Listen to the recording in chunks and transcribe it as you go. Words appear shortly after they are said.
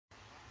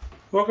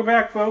Welcome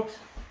back, folks.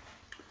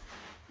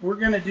 We're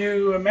going to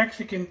do a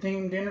Mexican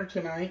themed dinner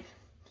tonight,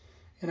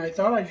 and I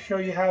thought I'd show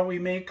you how we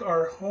make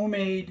our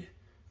homemade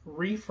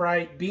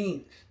refried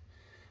beans.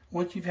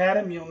 Once you've had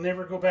them, you'll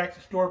never go back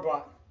to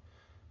store-bought.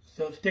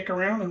 So stick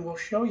around and we'll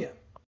show you.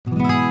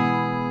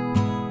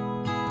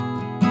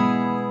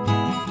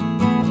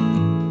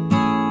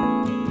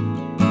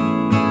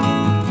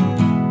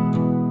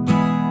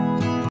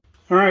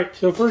 Alright,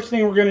 so first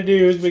thing we're going to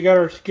do is we got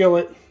our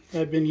skillet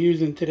I've been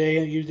using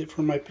today. I used it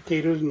for my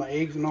potatoes and my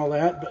eggs and all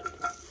that, but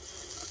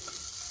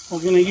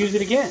we're going to use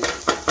it again.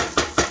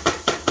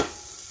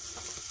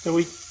 So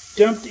we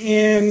dumped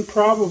in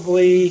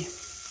probably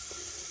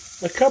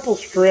a couple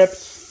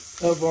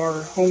strips of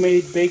our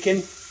homemade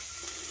bacon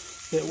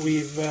that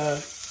we've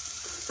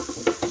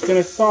going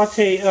to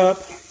saute up,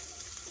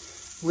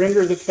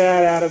 render the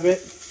fat out of it,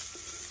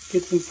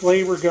 get some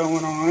flavor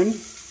going on.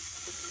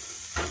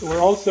 So we're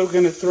also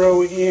going to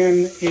throw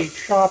in a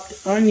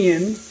chopped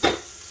onion,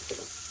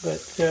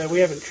 but we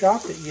haven't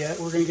chopped it yet.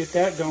 We're going to get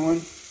that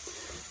going.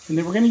 And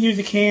then we're going to use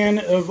a can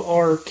of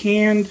our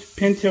canned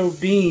pinto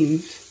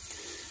beans.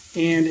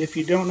 And if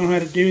you don't know how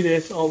to do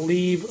this, I'll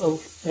leave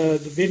the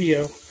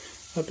video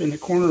up in the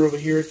corner over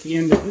here at the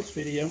end of this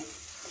video.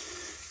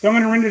 So I'm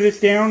going to render this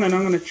down and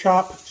I'm going to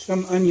chop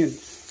some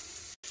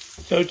onions.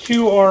 So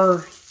to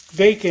our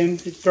bacon,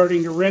 it's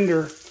starting to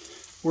render.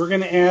 We're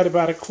going to add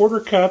about a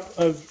 1/4 cup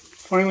of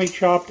finely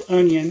chopped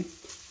onion.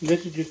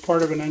 This is just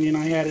part of an onion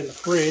I had in the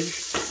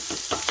fridge.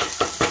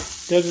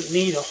 Doesn't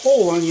need a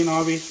whole onion,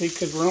 obviously,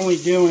 because we're only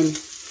doing,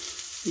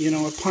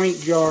 a pint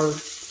jar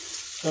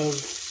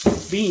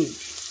of beans.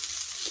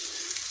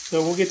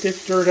 So we'll get this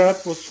stirred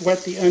up, we'll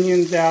sweat the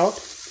onions out,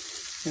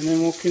 and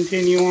then we'll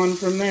continue on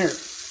from there.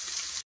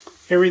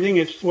 Everything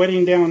is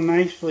sweating down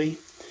nicely.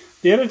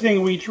 The other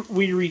thing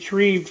we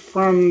retrieved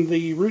from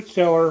the root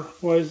cellar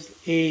was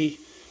a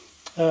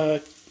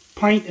 1.5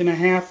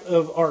 pints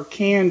of our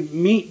canned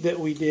meat that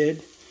we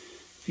did.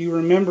 If you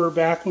remember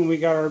back when we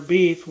got our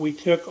beef, we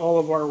took all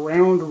of our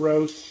round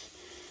roasts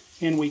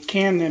and we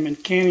canned them in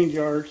canning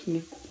jars, and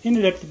it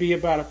ended up to be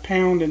about 1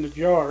 pound in the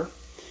jar.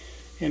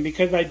 And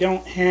because I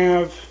don't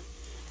have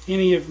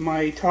any of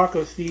my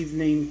taco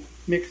seasoning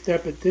mixed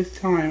up at this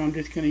time, I'm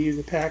just going to use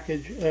a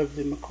package of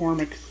the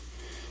McCormick's,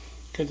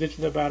 because this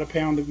is about 1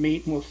 pound of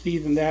meat, and we'll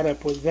season that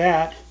up with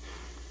that.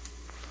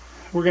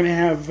 We're going to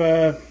have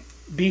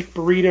beef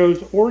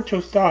burritos or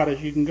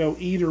tostadas. You can go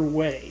either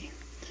way.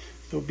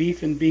 So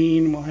beef and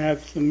bean, we'll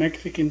have some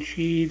Mexican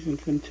cheese and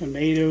some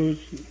tomatoes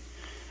and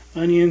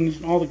onions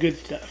and all the good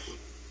stuff.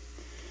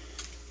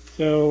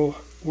 So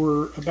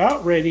we're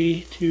about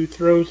ready to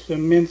throw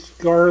some minced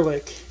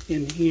garlic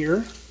in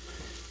here.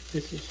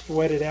 This is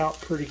sweated out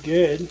pretty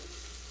good.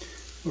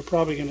 We're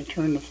probably going to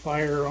turn the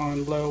fire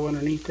on low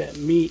underneath that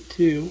meat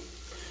too.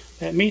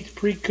 That meat's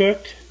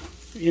pre-cooked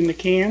in the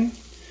can,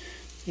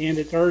 and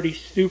it's already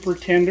super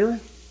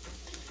tender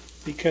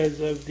because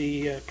of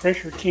the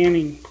pressure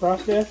canning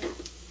process.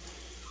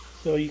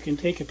 So you can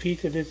take a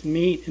piece of this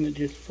meat and it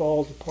just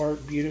falls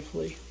apart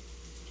beautifully.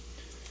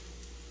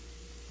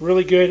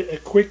 Really good, a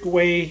quick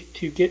way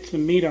to get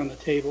some meat on the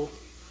table.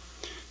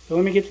 So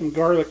let me get some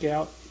garlic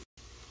out.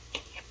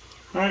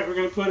 Alright, we're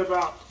going to put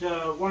about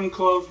 1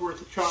 clove worth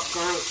of chopped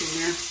garlic in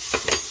there.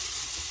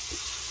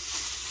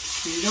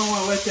 You don't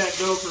want to let that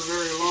go for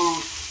very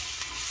long.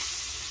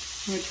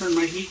 I'm going to turn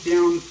my heat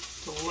down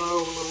to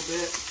low a little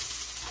bit.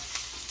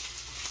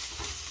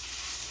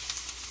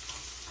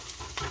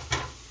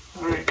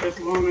 Alright, that's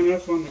long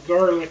enough on the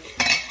garlic.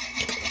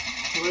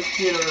 So let's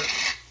get our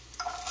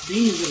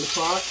beans in the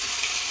pot.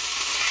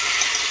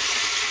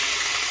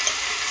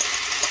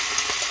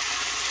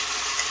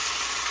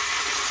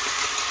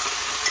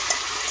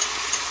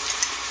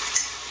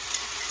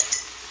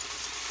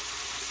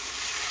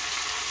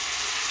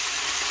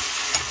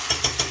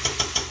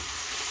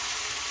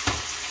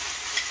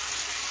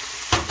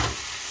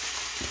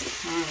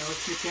 Alright,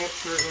 let's get that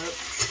stirred up.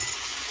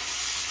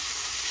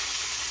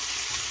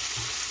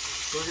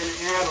 We're going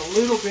to add a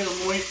little bit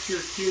of moisture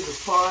to the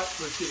pot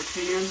or to the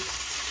pan.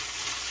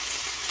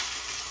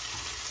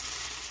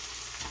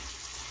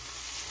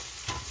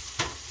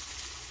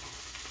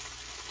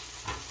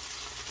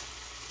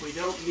 We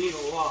don't need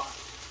a lot.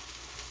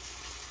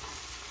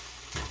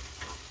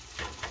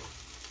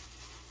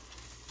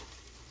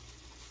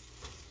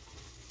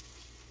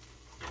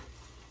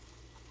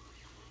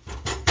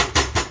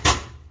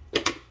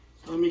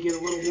 So let me get a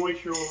little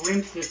moisture. We'll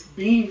rinse this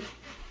bean.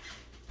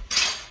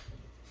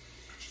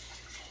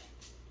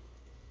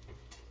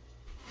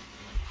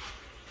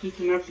 Just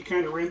enough to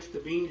kind of rinse the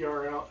bean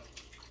jar out.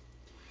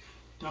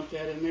 Dump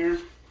that in there.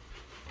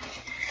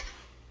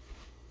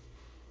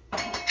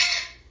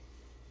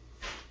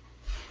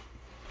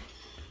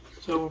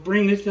 So we'll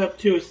bring this up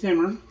to a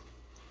simmer.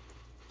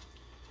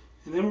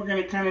 And then we're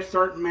going to kind of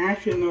start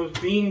mashing those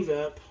beans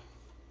up,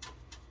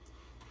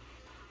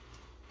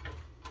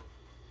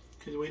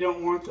 because we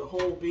don't want the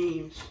whole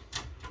beans.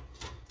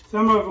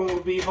 Some of them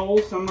will be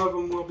whole, some of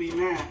them will be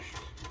mashed.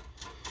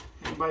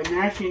 And by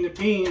mashing the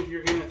beans,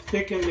 you're going to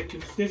thicken the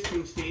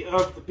consistency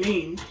of the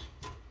beans.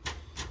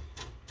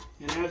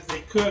 And as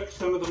they cook,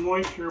 some of the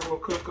moisture will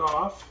cook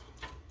off,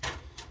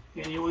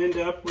 and you'll end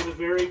up with a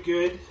very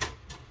good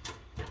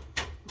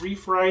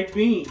refried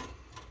bean.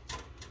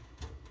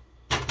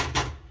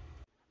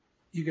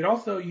 You could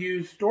also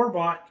use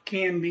store-bought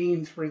canned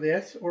beans for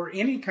this, or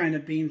any kind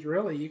of beans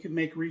really. You could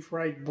make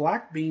refried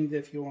black beans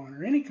if you want,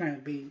 or any kind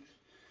of beans.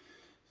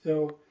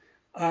 So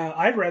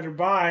I'd rather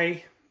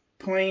buy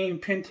plain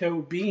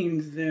pinto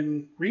beans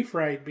than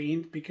refried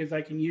beans because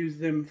I can use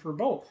them for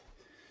both.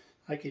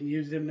 I can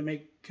use them to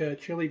make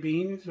chili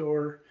beans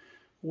or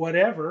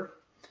whatever,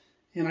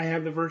 and I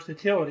have the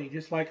versatility.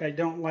 Just like I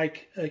don't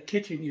like a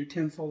kitchen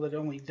utensil that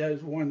only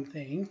does one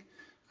thing.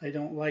 I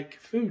don't like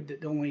food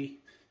that only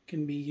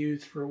can be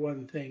used for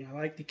one thing. I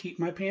like to keep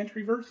my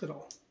pantry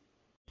versatile.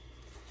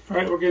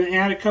 Alright, we're going to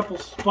add a couple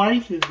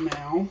spices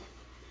now.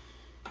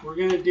 We're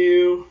going to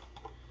do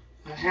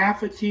a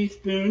 1/2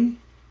 teaspoon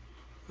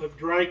of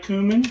dry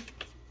cumin.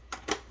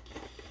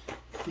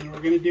 And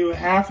we're going to do a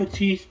 1/2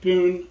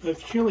 teaspoon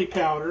of chili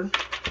powder,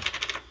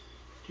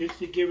 just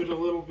to give it a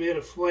little bit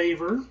of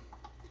flavor.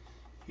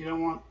 You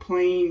don't want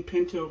plain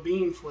pinto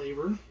bean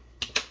flavor.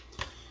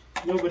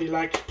 Nobody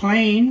likes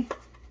plain.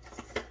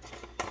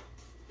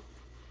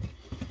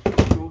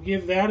 We'll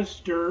give that a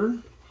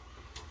stir.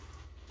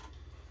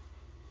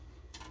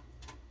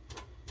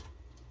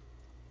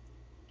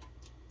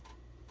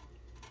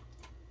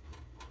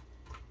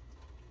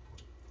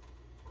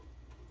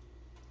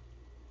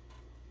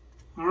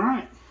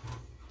 Alright,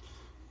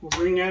 we'll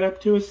bring that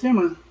up to a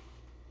simmer.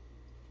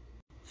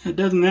 Now,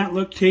 doesn't that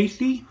look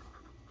tasty?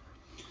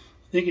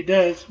 I think it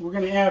does. We're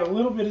going to add a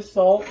little bit of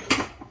salt.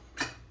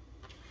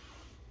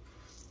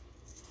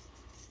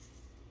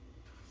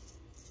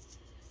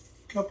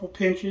 A couple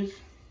pinches.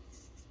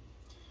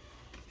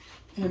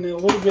 And then a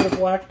little bit of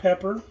black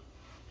pepper.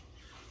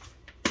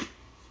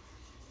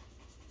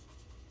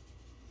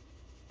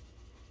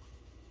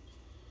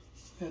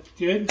 That's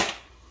good.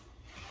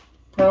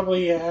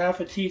 Probably a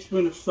 1/2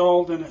 teaspoon of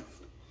salt and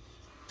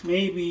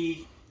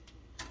maybe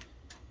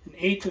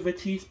 1/8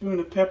 teaspoon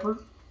of pepper.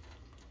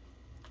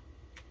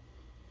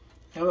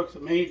 That looks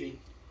amazing.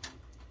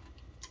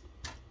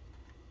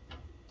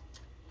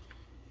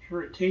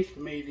 Sure, it tastes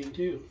amazing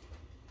too.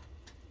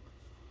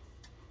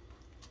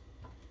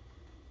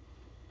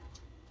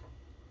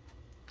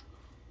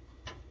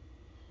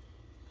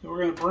 So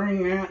we're going to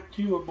bring that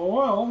to a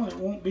boil. It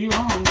won't be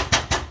long.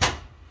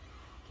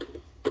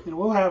 And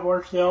we'll have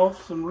ourselves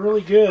some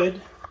really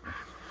good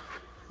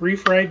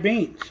refried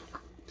beans.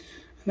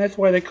 And that's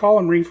why they call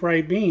them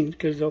refried beans,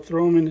 because they'll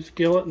throw them in the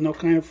skillet and they'll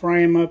kind of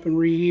fry them up and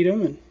reheat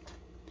them. And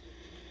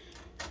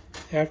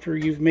after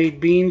you've made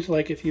beans,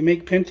 like if you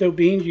make pinto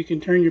beans, you can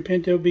turn your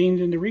pinto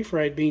beans into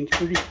refried beans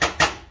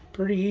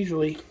pretty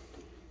easily.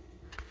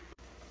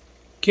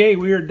 Okay,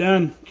 we are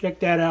done. Check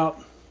that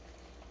out.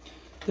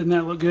 Doesn't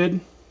that look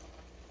good?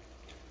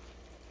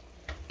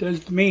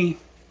 Does to me.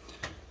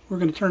 We're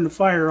going to turn the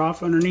fire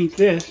off underneath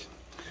this.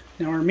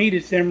 Now our meat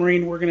is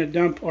simmering. We're going to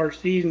dump our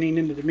seasoning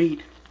into the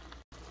meat.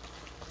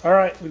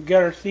 Alright, we've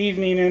got our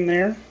seasoning in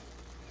there.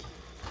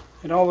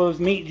 And all those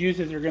meat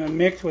juices are going to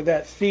mix with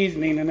that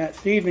seasoning. And that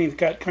seasoning's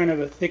got kind of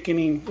a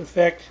thickening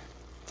effect.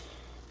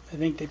 I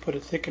think they put a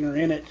thickener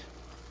in it.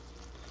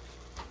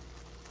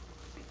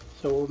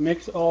 So we'll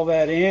mix all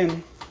that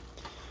in.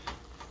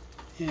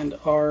 And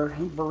our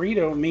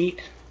burrito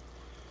meat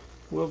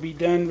will be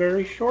done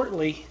very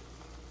shortly.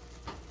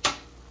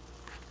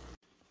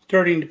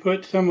 Starting to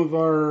put some of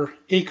our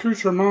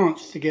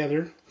accoutrements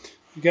together.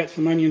 We've got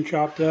some onion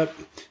chopped up,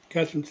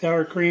 got some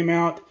sour cream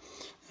out.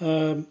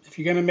 If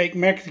you're going to make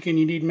Mexican,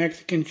 you need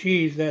Mexican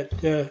cheese. That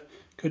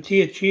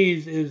cotija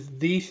cheese is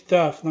the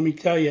stuff. Let me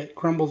tell you, it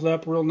crumbles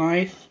up real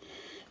nice.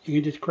 You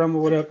can just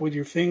crumble it up with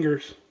your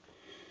fingers.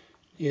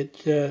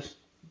 It's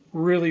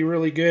really,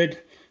 really good.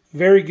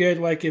 Very good,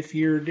 like if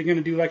you're going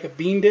to do like a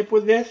bean dip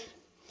with this.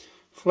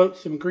 Float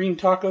some green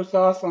taco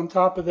sauce on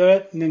top of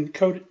that, and then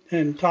coat it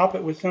and top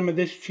it with some of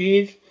this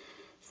cheese.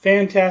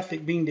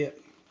 Fantastic bean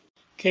dip.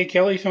 Okay,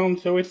 Kelly's home,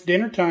 so it's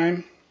dinner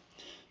time.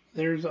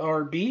 There's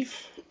our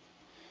beef.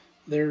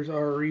 There's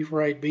our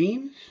refried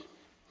beans.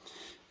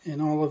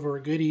 And all of our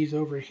goodies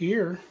over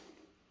here.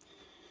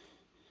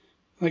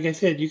 Like I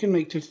said, you can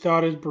make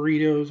tostadas,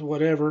 burritos,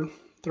 whatever.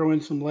 Throw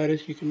in some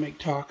lettuce, you can make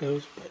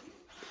tacos, but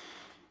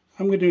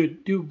I'm going to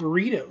do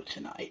burrito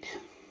tonight.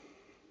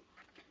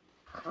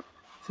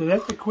 So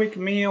that's a quick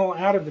meal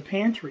out of the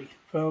pantry,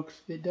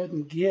 folks. It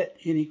doesn't get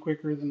any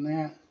quicker than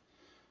that.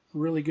 A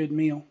really good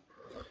meal.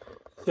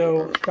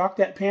 So stock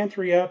that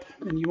pantry up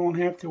and you won't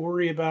have to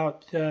worry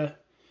about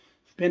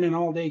spending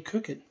all day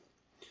cooking.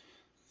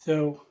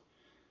 So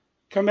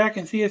come back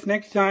and see us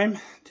next time.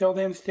 Till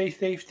then, stay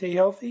safe, stay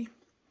healthy.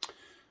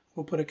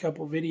 We'll put a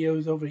couple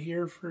videos over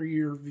here for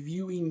your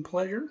viewing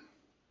pleasure.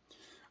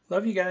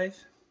 Love you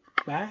guys.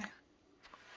 Bye.